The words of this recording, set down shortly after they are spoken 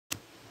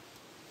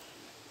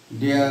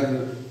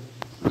Dear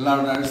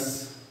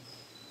learners,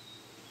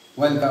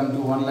 welcome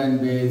to online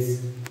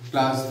based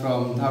class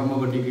from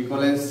Dharmaghar Degree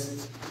College.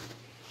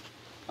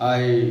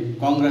 I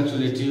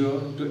congratulate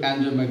you to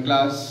enjoy my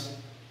class.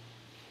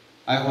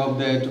 I hope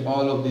that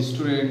all of the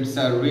students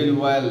are really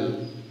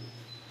well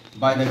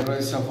by the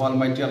grace of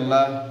Almighty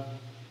Allah.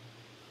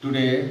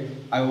 Today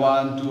I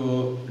want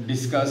to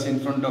discuss in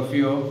front of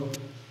you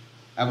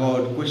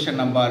about question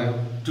number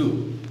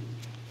 2.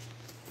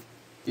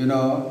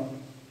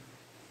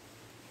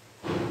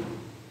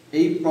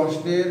 এই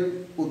প্রশ্নের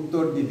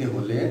উত্তর দিতে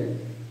হলে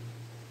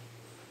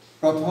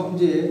প্রথম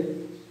যে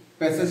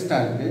প্যাসেজটা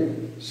আসবে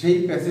সেই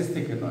passage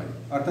থেকে নয়,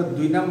 অর্থাৎ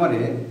 2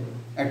 নম্বরে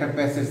একটা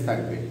প্যাসেজ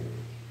থাকবে।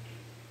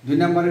 2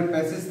 নম্বরের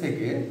প্যাসেজ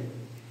থেকে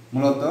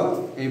মূলত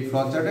এই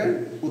ফ্লোচার্টের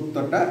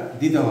উত্তরটা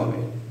দিতে হবে।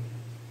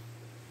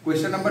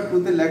 কোয়েশ্চন নাম্বার 2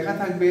 তে লেখা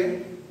থাকবে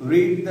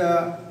read the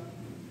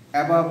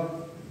above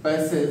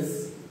passage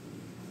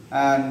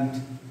and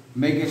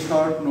make a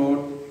short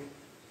note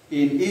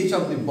in each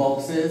of the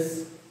boxes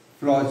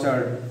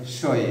flowchart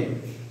showing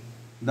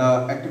the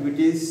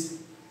activities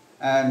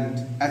and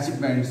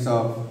achievements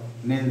of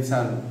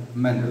Nelson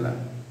Mandela.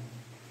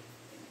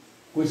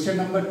 Question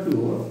number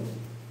 2,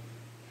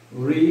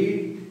 read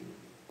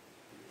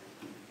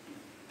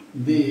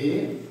the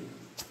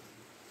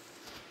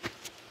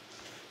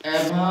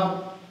above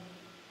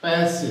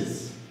passage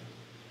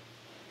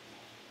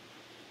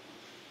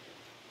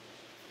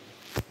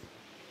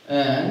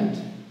and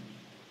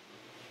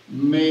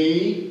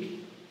make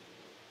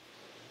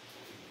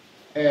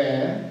a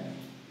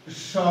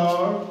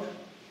short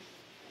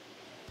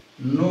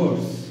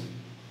notes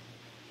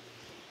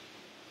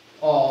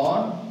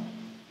on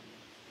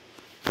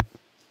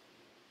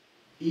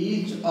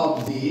each of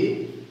the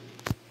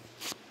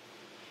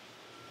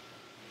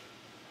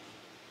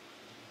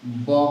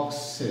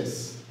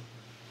boxes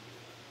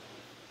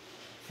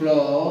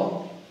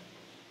flow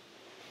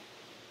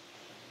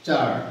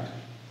chart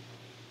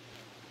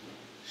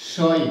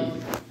showing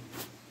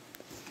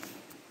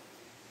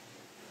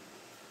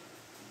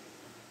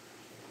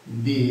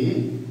the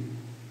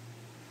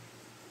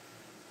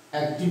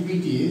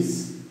activities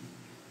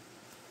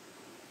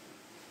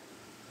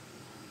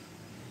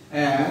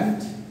and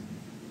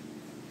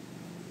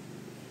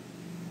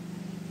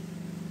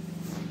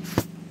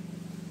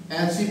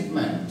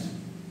achievement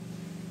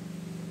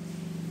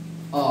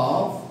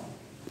of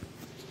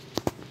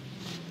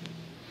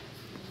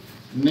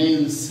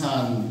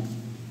Nelson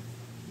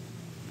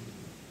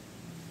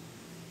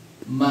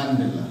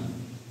Mandela.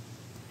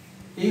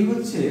 এই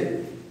হচ্ছে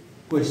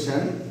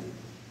question.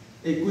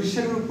 এই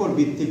কোশ্চেনের উপর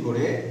ভিত্তি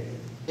করে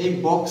এই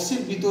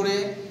বক্সের ভিতরে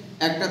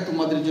একটা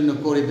তোমাদের জন্য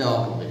করে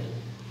দেওয়া হবে।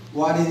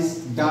 What is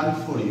done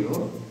for you?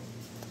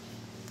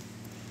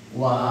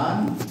 1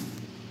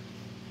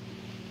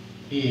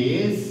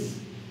 is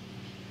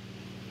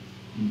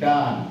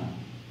done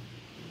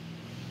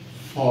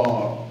for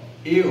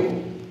you.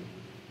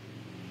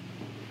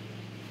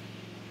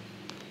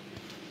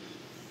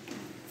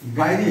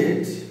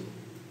 Guided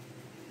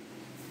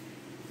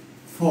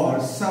for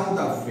South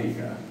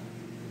Africa.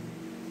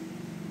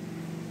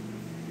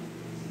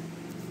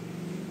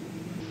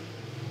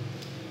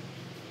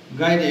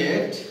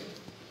 Guided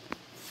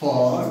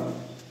for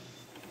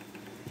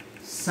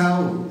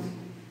South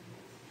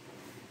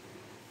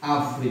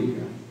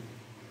Africa.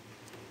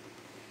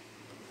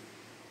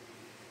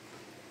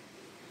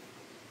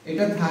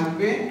 এটা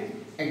থাকবে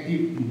একটি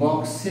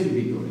বক্সের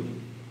ভিতরে।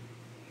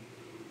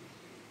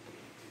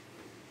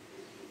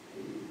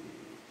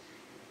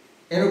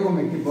 এরকম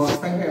একটি বক্স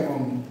থাকবে এবং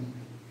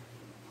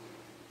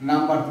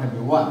নাম্বার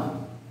থাকবে 1।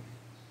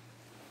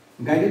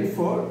 Guided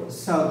for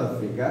south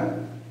Africa.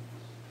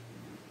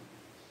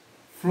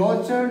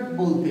 Flowchart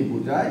বলতে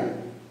বোঝায়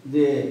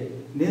যে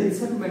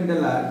নেলসন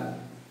ম্যান্ডেলার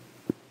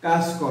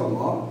কাজকর্ম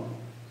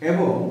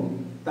এবং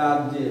তার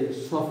যে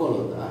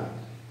সফলতা,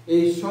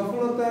 এই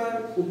সফলতার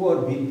উপর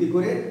ভিত্তি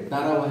করে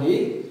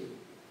ধারাবাহিক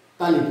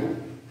তালিকা,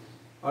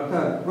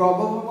 অর্থাৎ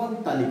প্রবহমান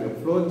তালিকা।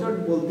 ফ্লোচার্ট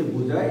বলতে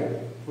বোঝায়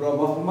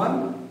প্রবহমান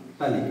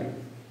তালিকা।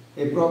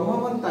 এই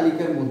প্রবহমান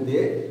তালিকার মধ্যে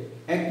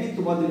একটি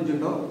তোমাদের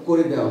জন্য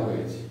করে দেওয়া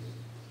হয়েছে,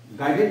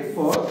 গাইডেড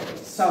ফর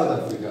সাউথ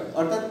আফ্রিকা।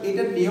 অর্থাৎ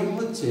এটার নিয়ম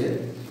হচ্ছে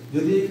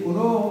যদি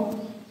কোনো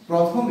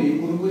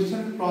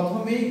কোয়েশ্চেন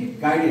প্রথমেই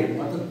গাইডেড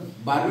অর্থাৎ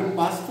ভার্বের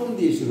পাস্ট ফর্ম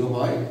দিয়ে শুরু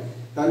হয়,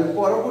 তাহলে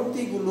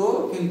পরবর্তীগুলো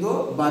কিন্তু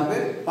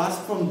ভার্বের পাস্ট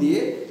ফর্ম দিয়ে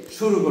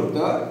শুরু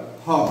করতে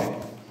হবে।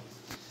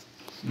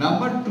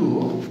 Number 2,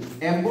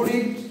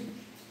 embodied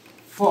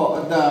for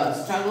the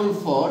struggle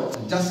for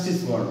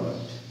justice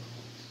worldwide.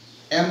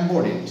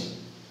 Embodied.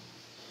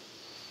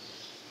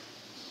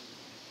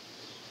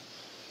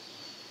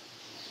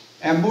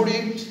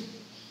 Embodied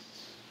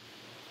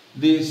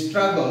the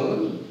struggle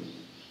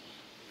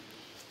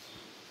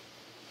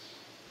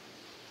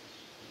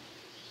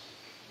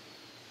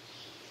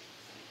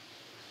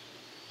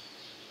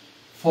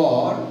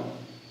for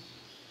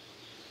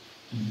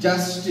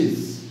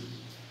justice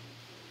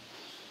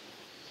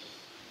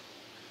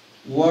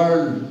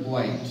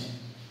worldwide.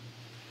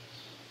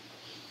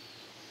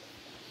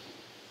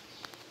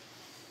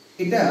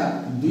 এটা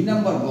 2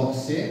 নাম্বার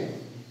বক্সে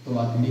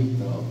তোমাকে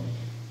লিখতে হবে।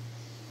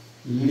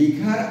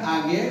 লেখার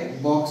আগে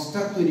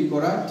বক্সটা তৈরি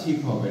করা ঠিক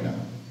হবে না,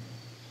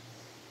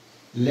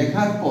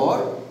 লেখার পর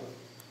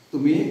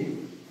তুমি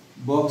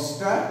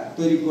বক্সটা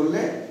তৈরি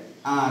করলে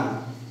আর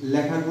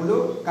লেখাগুলো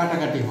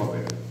কাটাকাটি হবে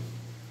না।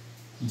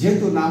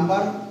 যেহেতু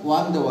নাম্বার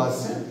 1 দেওয়া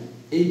আছে,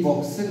 এই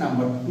বক্সে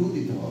নাম্বার 2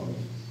 দিতে হবে।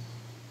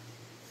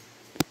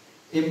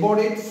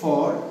 Embodied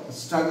for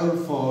struggle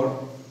for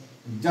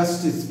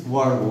justice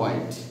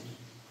worldwide.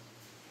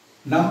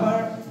 Number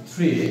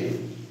 3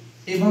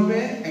 এভাবে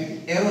একটি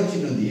অ্যারো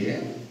চিহ্ন দিয়ে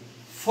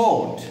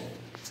fought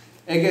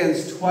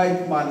against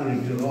white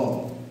minority law.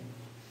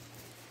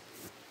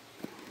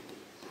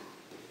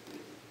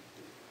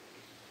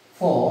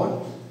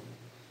 Fought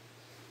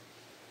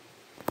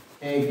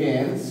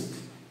against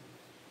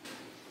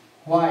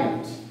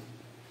white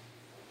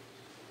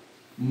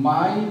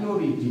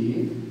minority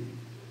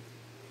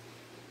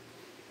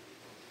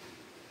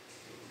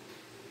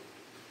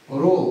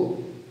role.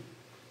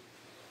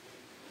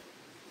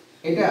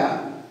 এটা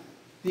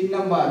 3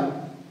 নাম্বার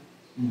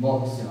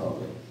বক্সে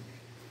হবে।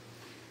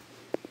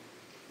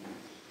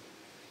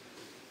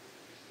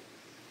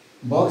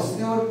 বক্স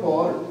নেওয়ার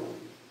পর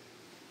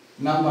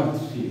নাম্বার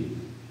 3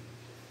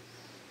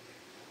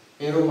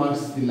 এরো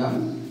মার্কস দিলাম।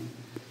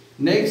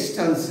 Next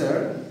answer,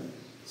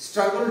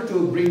 struggle to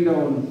bring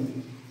down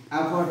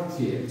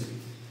apartheid.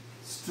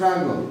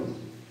 Struggle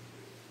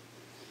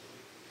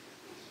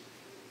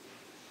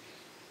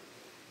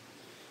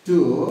to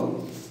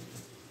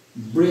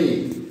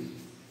bring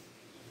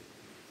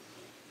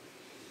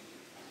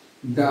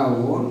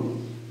down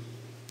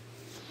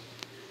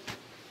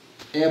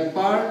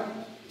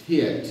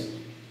apartheid.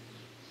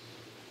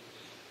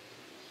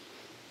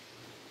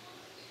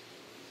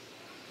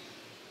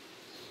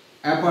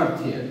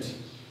 Apartheid.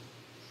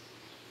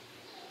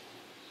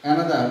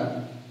 Another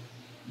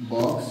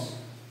box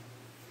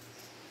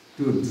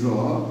to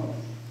draw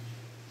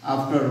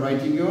after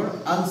writing your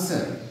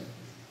answer.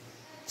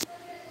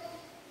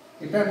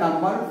 এটা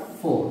number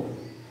 4।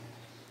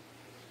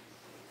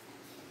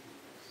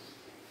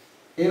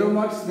 এরো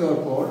marks দেওয়ার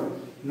পর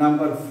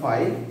number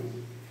 5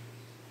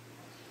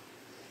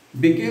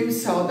 became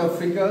South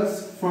Africa's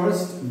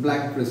first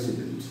black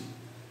president.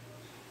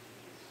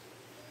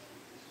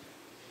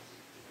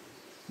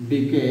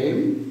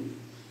 Became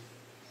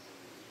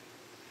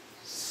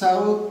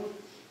South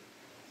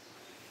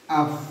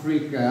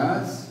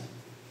Africa's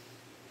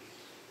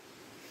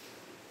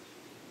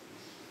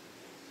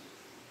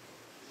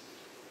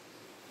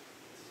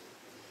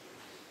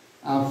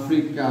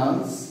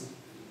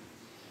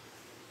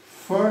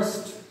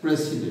first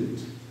president.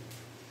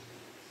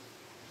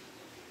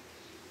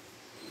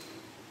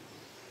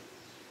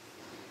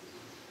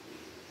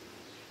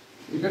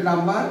 এটা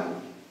number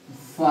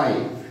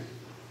 5।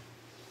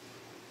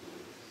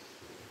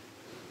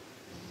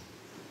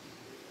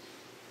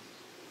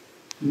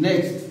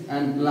 Next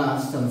and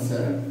last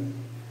answer,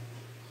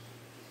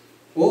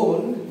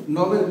 won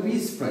Nobel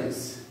Peace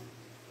Prize.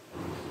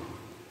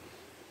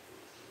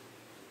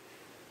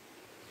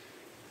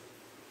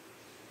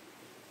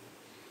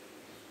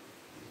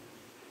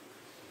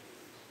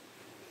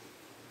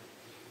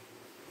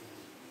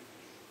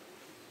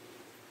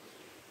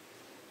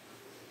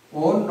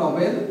 won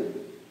Nobel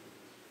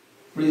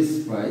Peace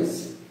Prize,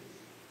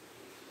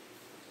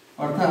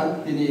 অর্থাৎ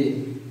তিনি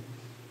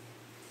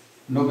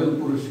Nobel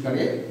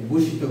পুরস্কারে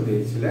ভূষিত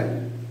হয়েছিলেন।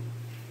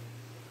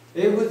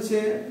 এই হচ্ছে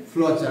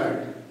flow chart.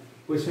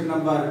 Question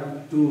number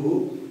 2,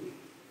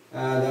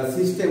 the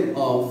system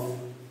of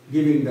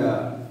giving the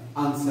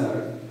answer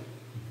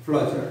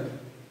flow chart.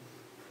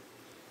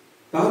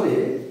 তাহলে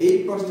এই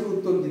প্রশ্নের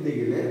উত্তর দিতে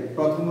গেলে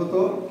প্রথমত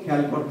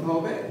খেয়াল করতে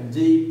হবে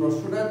যে এই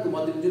প্রশ্নটা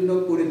তোমাদের জন্য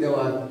করে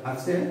দেওয়া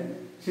আছে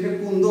সেটা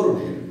কোন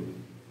ধরনের,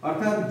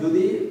 অর্থাৎ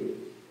যদি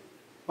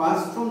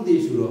past form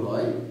দিয়ে শুরু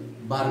হয়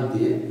verb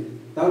দিয়ে,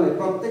 তাহলে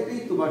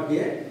প্রত্যেকটাই তোমাকে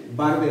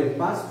ভার্বের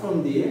past form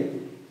দিয়ে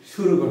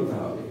শুরু করতে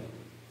হবে।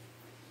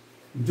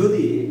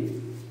 যদি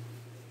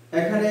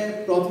এখানে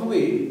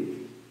প্রথমেই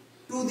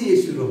টু দিয়ে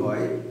শুরু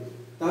হয়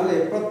তাহলে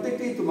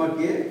প্রত্যেকটাই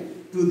তোমাকে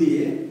টু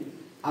দিয়ে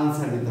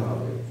আনসার দিতে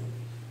হবে,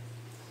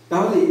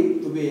 তাহলেই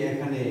তুমি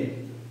এখানে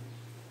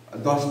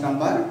 10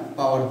 নাম্বার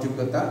পাওয়ার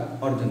যোগ্যতা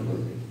অর্জন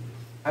করবে।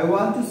 I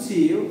want to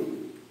see you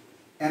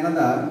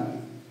another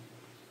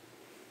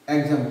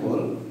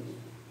example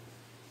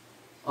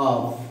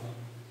of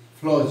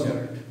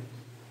flowchart.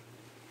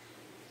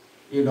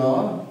 You know,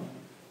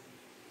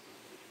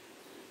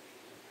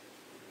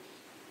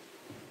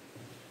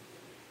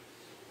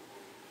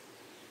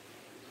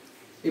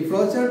 এই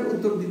ফ্লোচার্ট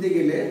উত্তর দিতে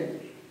গেলে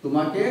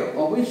তোমাকে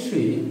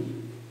অবশ্যই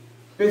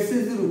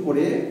প্যাসেজের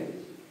উপরে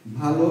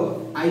ভালো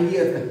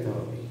আইডিয়া থাকতে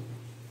হবে।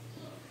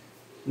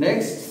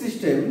 Next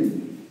system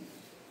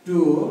to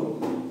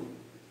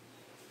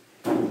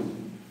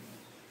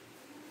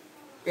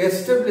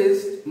establish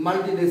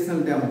multinational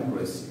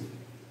democracy.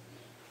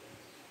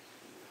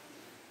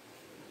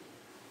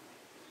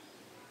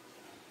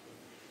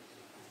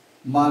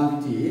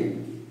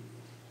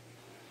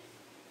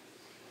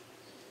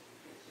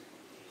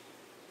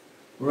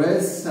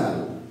 racial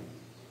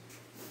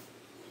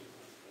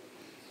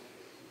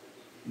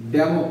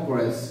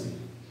democracy.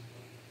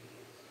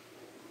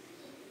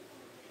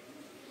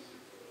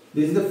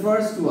 This is the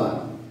first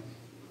one.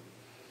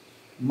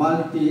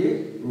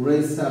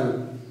 Multi-racial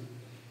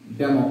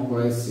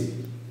democracy.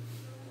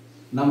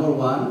 Number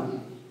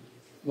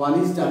one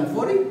is done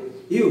for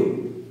you.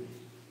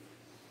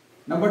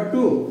 Number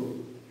two,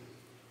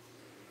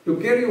 to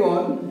carry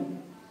on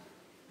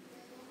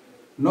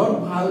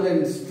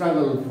non-violent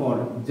struggle for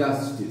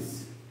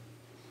justice.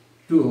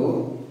 To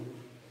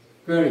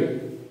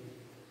carry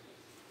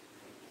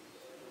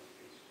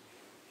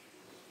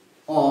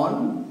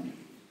on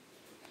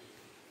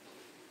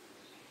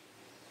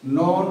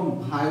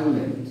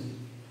non-violent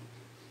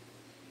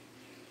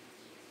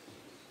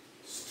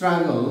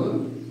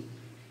struggle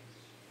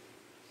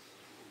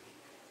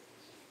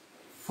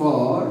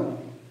for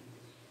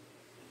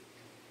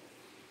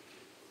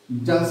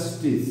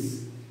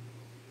justice.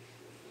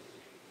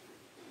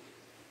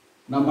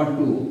 Number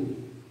two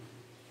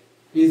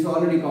is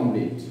already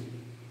complete.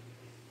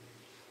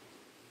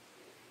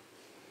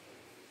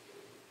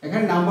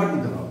 এখানে number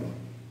দিতে হবে।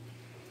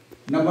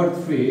 Number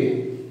three,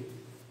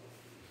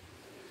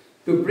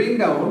 to bring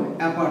down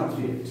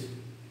apartheid.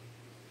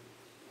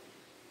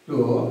 To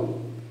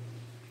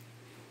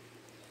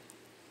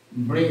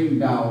bring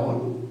down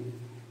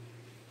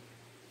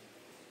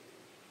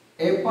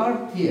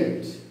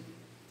apartheid.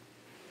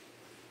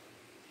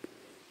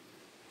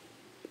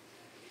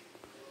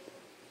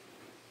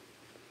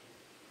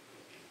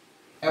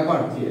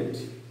 Apartheid.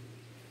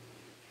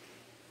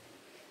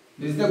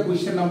 This is the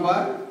question number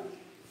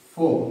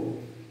 4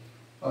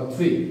 or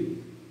 3.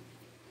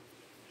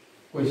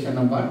 Question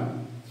number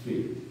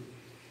 3.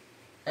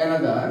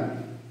 Another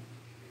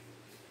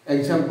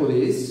example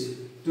is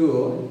to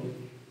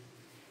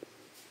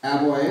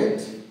avoid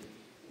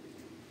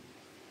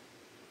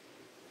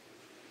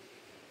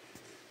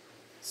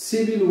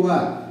civil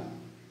war.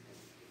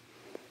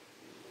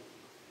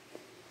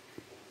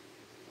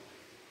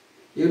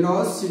 You know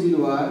civil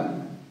war,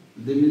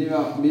 the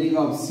meaning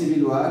of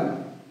civil war,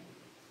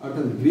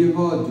 অর্থাৎ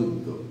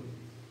গৃহযুদ্ধ।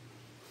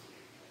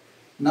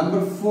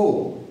 Number 4,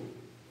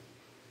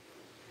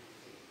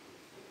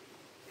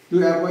 to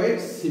avoid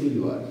civil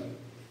war,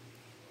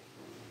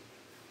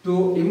 to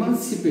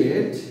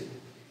emancipate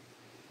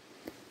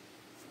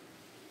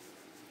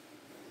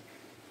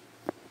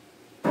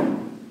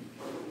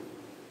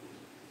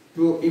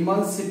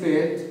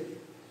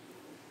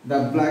the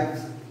black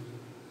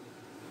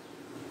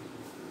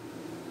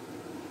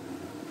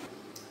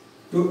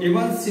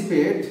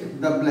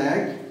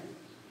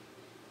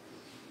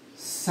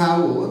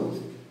South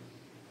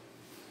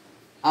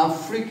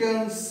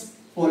Africans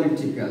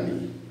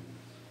politically.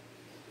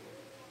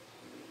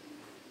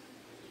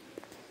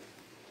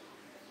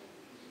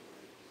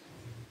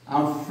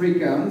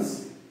 Africans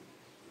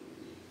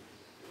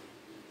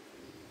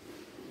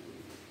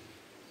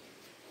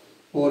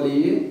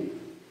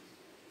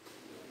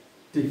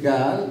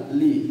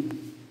politically.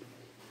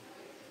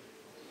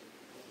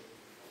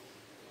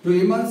 To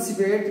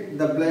emancipate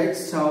the black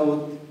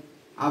South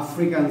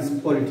Africans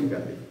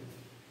politically.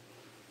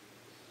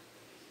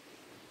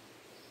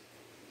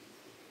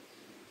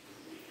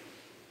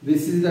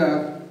 This is the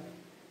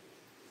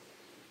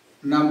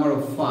number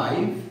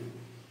 5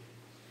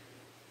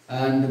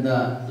 and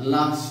the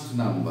last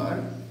number,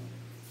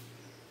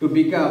 to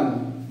become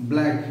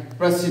black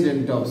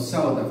president of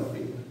South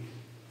Africa.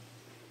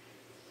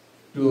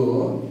 To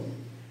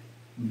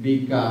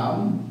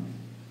become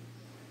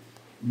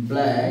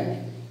black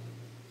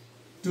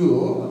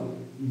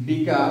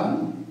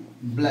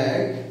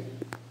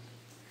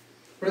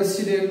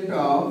president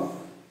of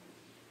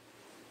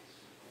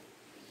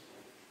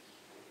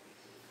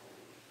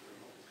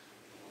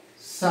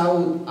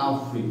South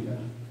Africa.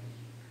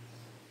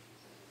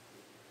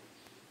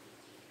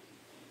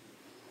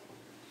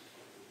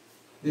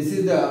 This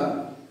is the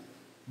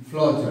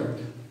flowchart.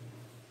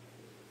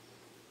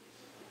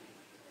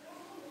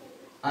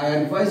 I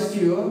advise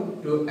you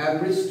to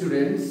every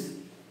students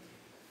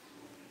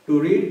to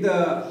read the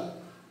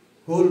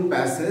whole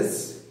passage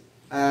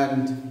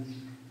and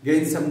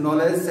gain some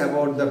knowledge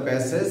about the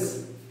passage.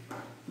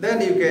 Then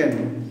you can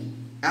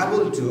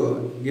able to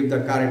give the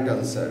correct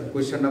answer.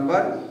 Question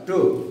number 2.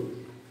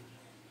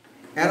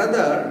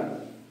 Another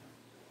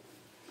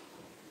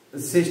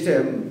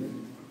system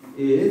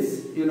is,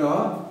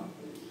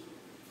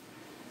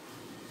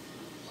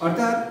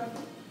 অর্থাৎ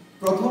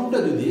প্রথমটা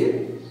যদি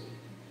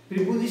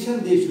preposition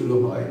দিয়ে শুরু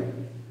হয়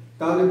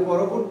তাহলে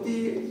পরবর্তী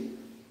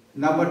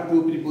number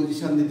 2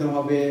 preposition দিতে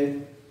হবে,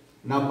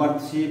 নাম্বার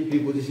 3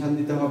 প্রিপোজিশন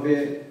দিতে হবে,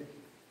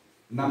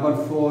 number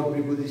 4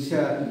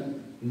 preposition,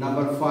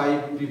 number 5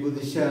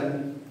 preposition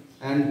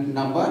and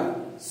number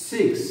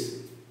 6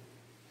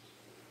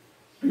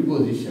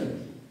 preposition.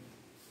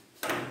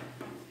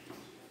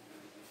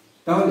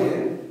 তাহলে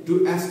to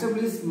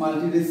establish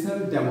multiracial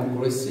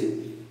democracy,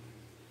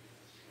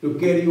 to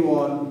carry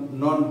on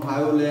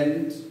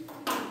non-violent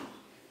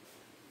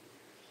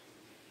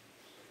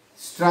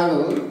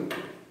struggle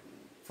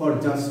for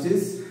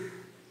justice,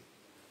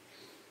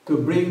 to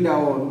bring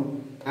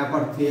down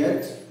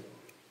apartheid,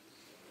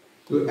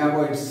 to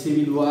avoid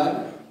civil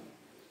war,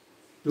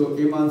 to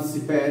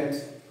emancipate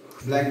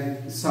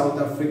black South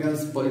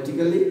Africans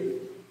politically,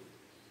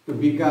 to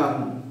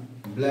become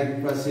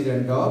black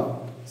president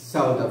of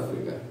South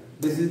Africa.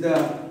 This is the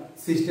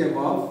system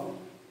of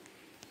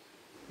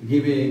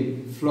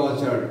giving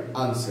flowchart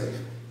answer.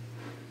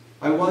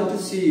 I want to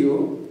see you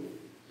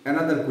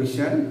another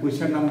question,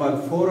 question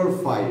number 4 or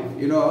 5.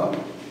 You know,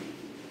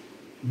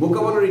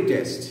 vocabulary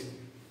test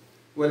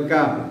will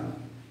come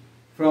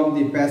from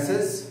the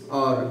passage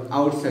or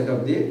outside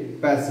of the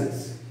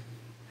passage.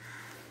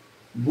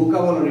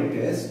 Vocabulary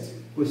test,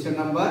 question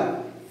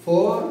number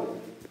 4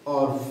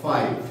 or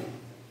 5.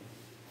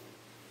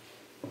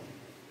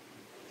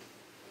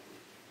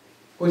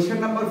 Question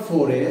number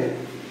 4 এ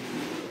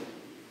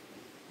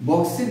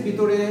বক্সের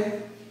ভিতরে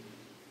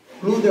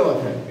clue দেওয়া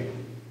থাকবে,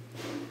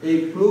 এই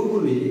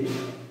ক্লুগুলি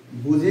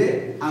বুঝে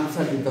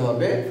answer দিতে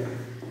হবে।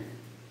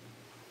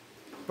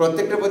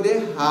 প্রত্যেকটা পদে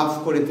হাফ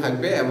করে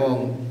থাকবে এবং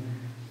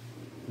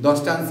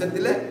 10টা আনসার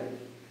দিলে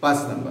 5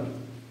 number.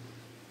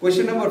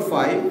 Question number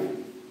 5,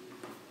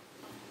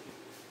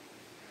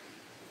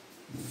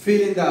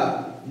 fill in the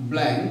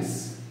blanks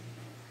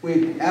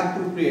with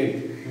appropriate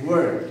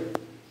word.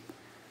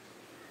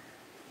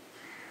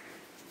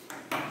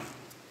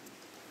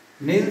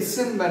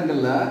 Nelson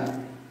Mandela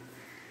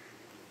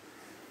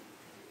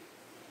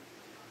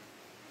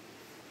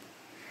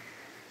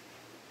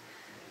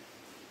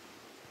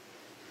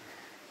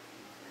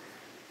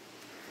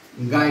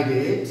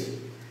guided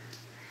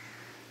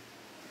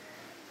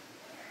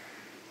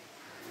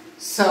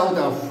South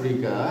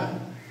Africa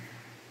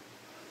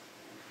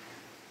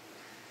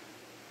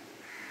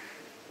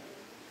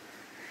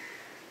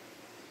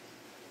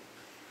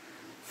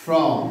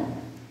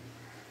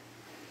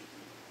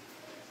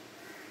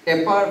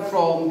apart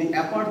from the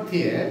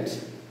apartheid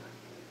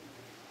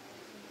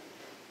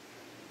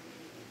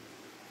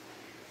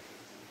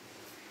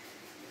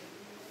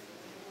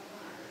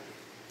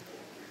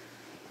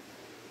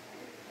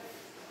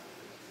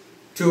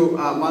to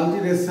a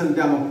multiracial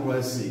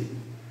democracy.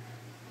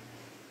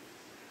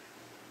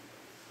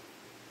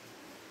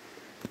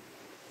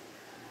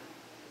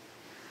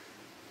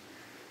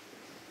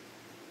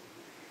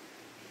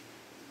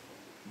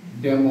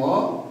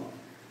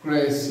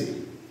 Democracy.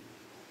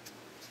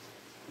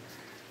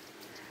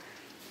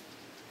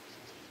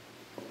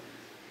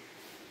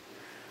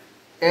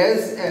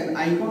 As an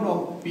icon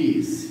of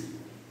peace,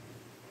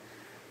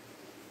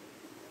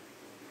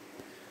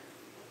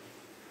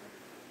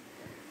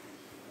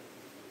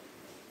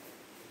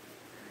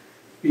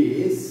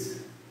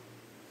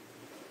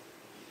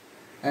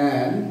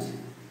 and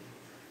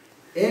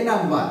a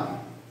number,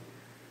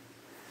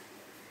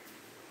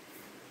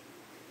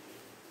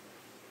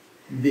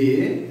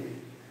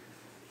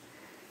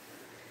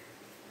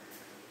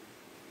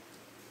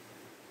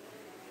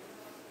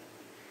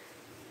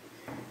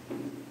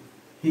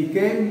 he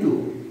came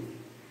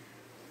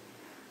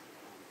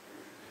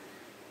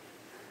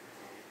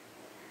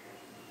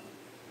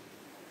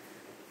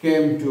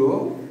to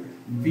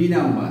B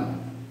number,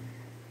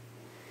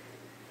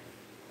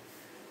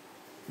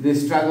 the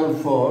struggle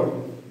for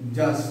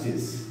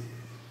justice.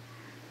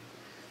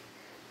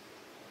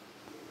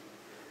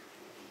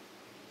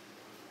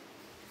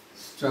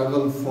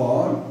 Struggle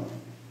for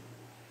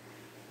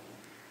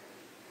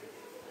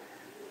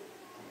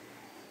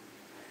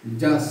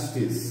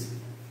justice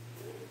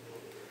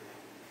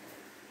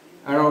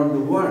around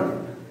the world.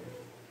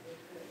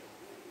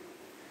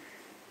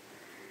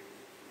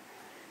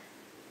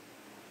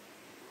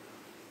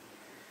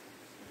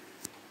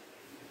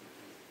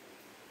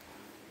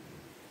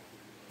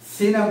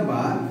 C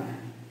number,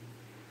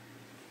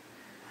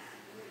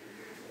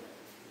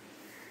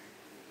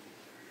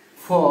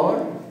 for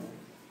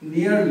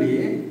nearly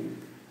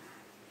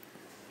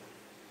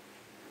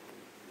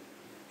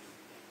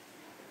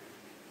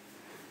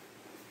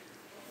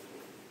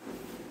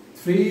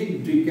 3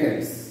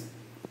 decades.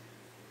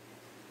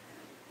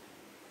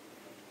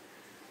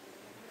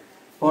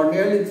 For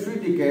nearly 3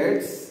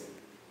 decades,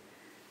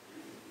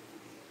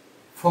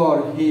 for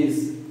his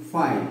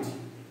fight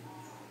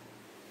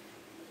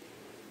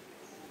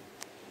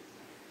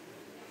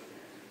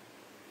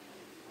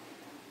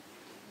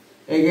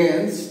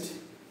against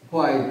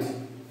white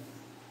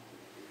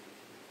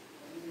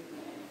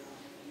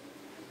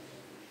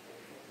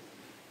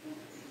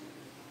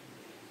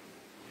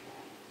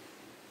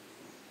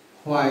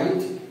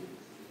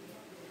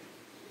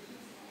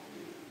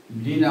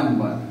D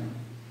number,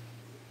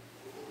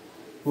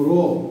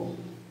 Rome.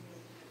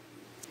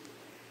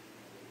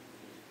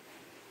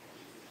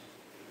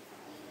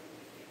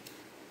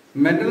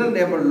 Mandela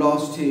never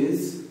lost his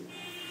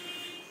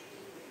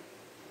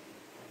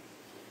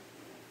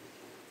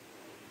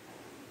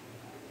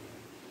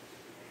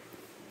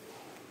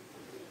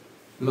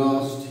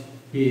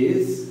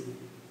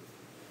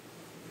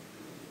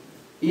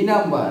E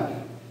number,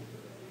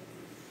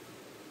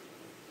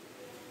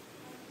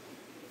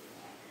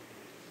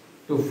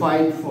 to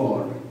fight for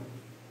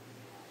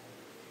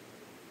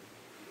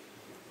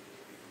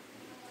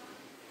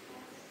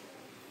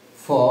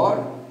for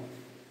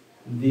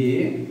the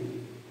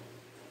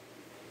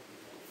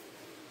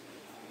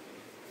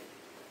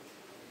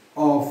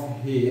of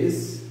his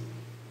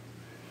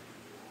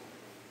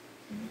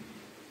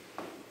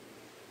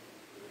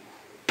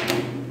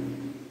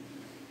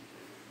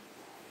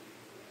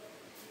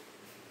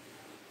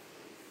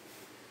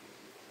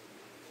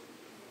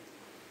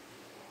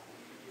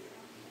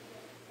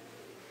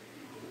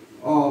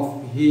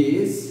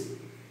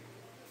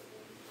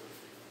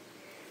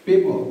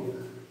people.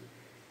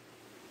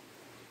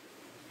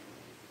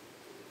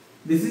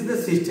 This is the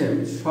system.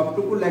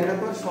 সবটুকু লেখা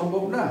তো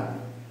সম্ভব না,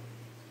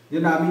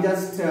 যেন আমি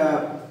just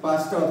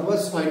 5টা অথবা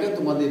 6টা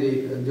তোমাদের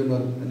জন্য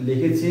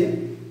লিখেছি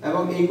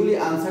এবং এইগুলি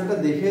আনসারটা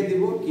দেখিয়ে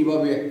দিব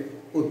কিভাবে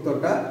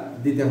উত্তরটা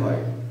দিতে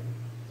হয়।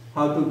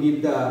 How to give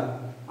the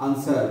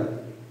answer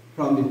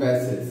from the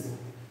passage.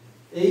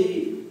 এই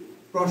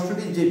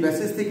প্রশ্নটি যে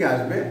প্যাসেজ থেকে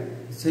আসবে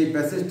সেই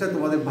প্যাসেজটা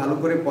তোমাদের ভালো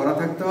করে পড়া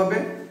থাকতে হবে।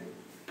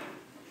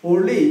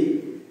 পড়লেই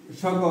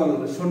সকল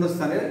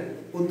শূন্যস্থানের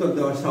উত্তর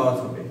দেওয়া সহজ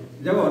হবে।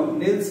 যেমন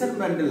Nelson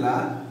Mandela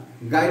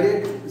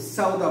guided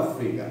south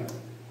Africa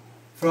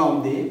from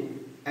the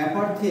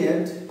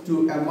apartheid to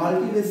a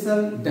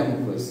multiracial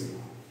democracy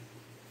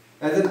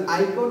as an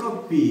icon of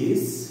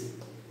peace,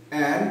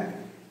 and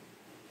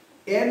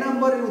a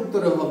নম্বরের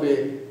উত্তরে হবে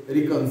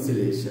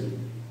reconciliation.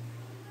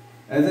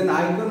 As an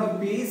icon of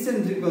peace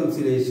and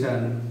reconciliation,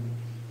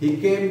 he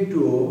came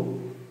to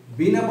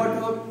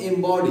Madhabpur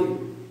embody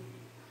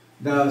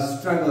the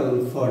struggle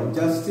for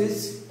justice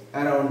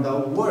around the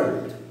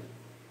world.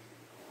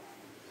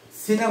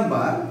 C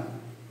number,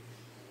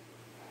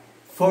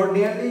 for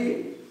nearly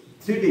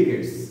 3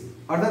 decades,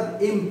 অর্থাৎ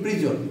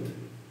imprisoned.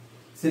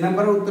 C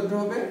number উত্তরটা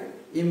হবে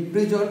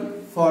imprisoned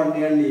for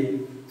nearly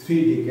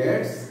 3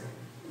 decades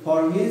for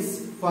his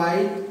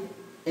fight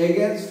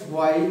against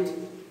white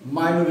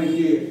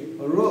minority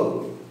rule.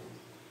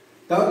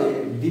 তাহলে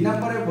D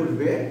নাম্বারে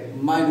বলবে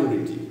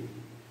minority.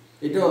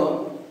 এটা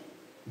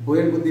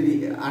বইয়ের মধ্যে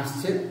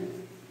আসছে,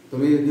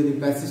 তুমি যদি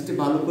প্যাসেজটি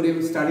ভালো করে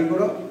স্টাডি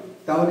করো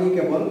তাহলেই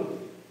কেবল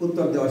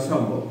উত্তর দেওয়া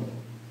সম্ভব।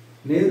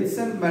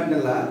 Nelson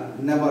Mandela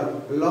never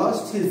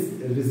lost his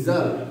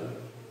resolve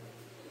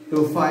to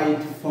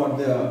fight for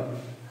the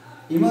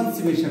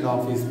emancipation of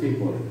his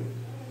people.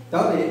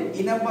 তাহলে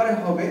ই নাম্বারে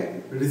হবে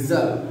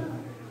resolve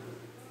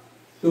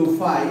to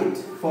fight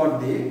for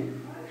the,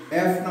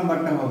 F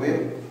নাম্বারটা হবে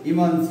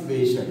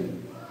emancipation,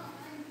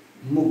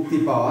 মুক্তি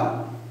পাওয়া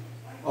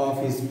of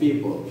his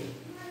people.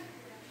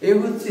 এই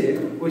হচ্ছে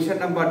কোয়েশ্চন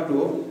নাম্বার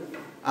 2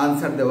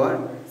 আনসার দেওয়ার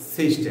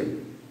system.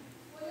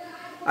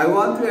 I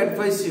want to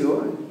advise you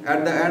at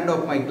the end of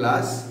my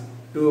class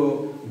to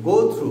go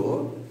through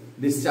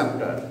this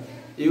chapter.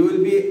 You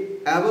will be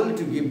able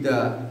to give the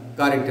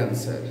correct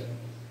answer.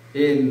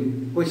 In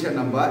question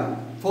number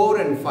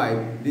 4 and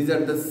 5, these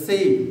are the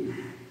same,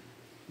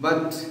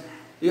 but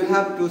you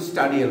have to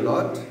study a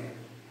lot.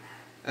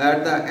 At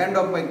the end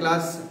of my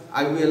class,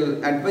 I will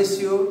advise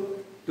you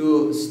to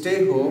stay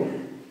home,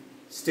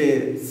 stay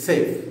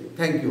safe.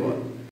 Thank you all.